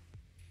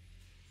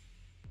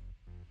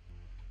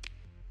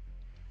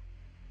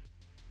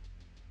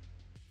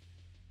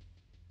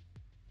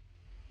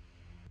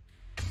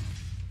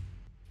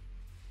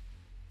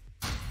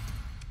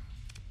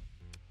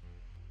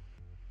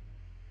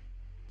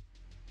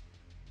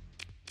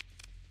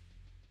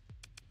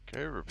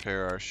 Okay,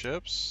 repair our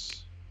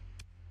ships.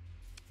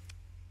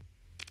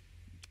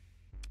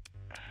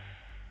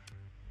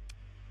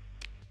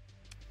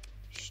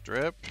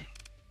 Strip.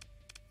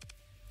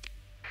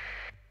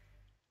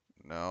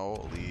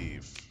 No,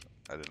 leave.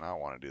 I did not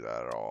want to do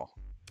that at all.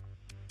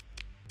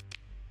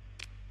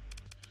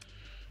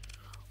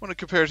 I want to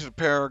compare to the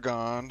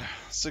Paragon.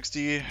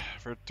 60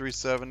 for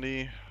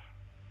 370.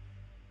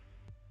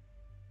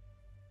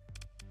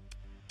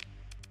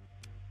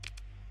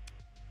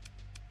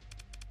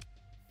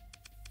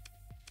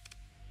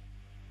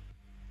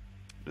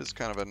 It is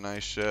kind of a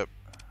nice ship.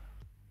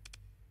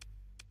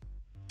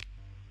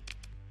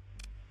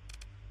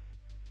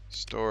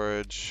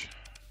 Storage.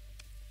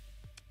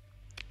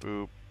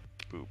 Boop,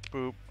 boop,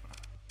 boop.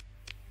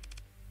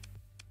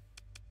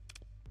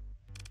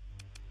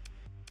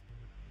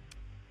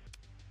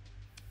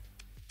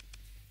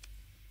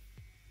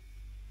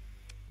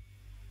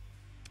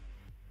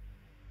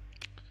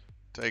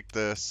 Take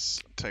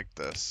this,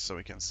 so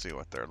we can see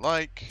what they're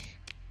like.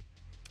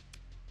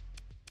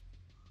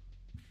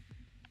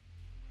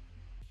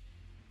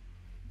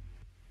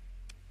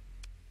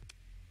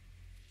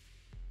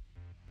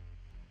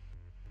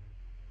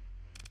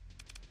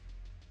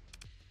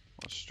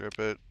 strip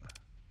it.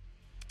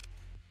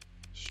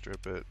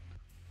 Strip it.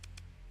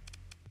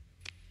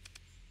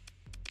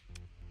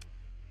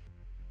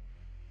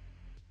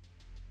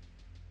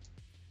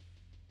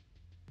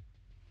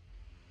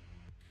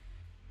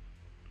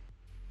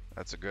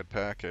 That's a good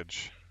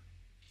package.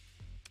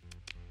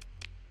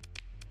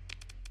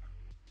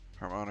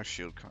 Harmonic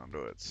shield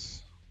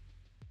conduits.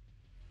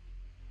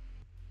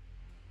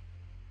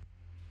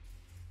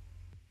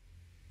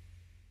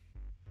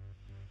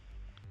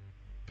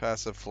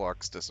 Passive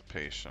flux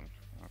dissipation.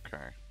 Okay.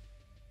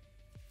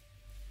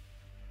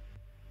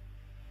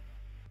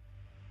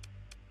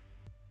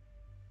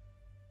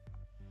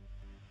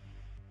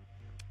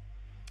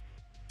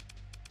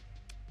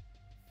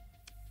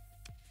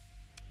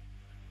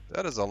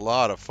 That is a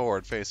lot of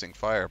forward-facing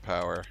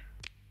firepower.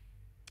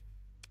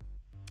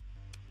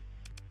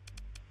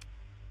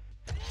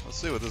 Let's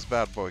see what this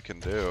bad boy can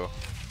do.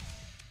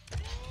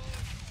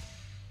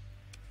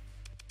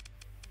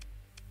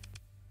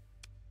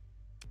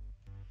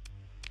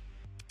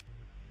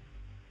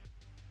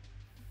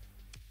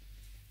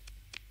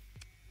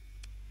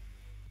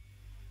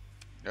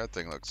 That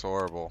thing looks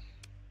horrible.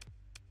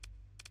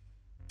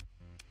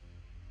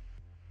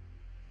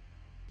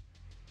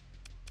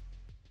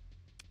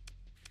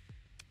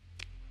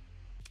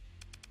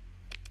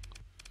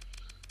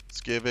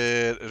 Let's give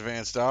it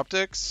advanced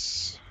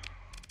optics.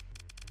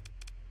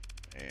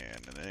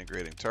 And an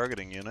integrating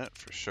targeting unit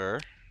for sure.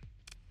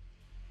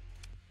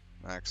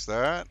 Max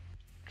that,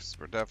 because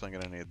we're definitely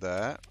going to need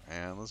that.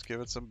 And let's give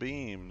it some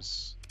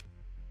beams.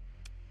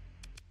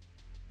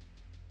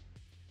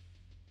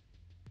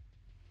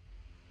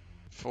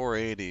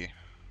 $480.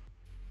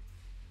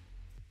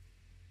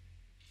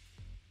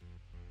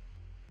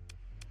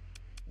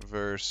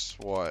 Versus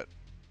what?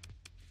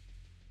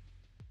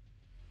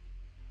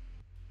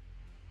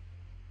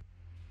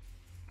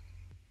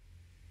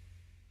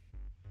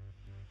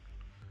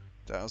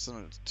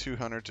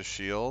 $1,200 to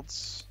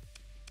shields.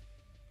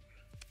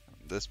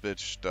 This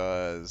bitch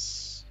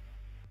does.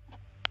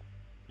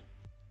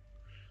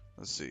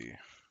 Let's see.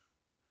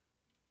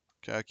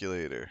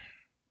 Calculator.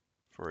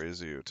 For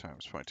Izu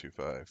times 0.25.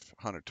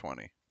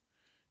 120.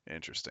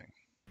 Interesting.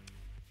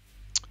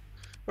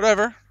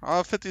 Whatever.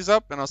 I'll fit these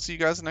up and I'll see you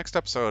guys in the next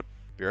episode.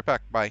 Be right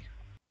back. Bye.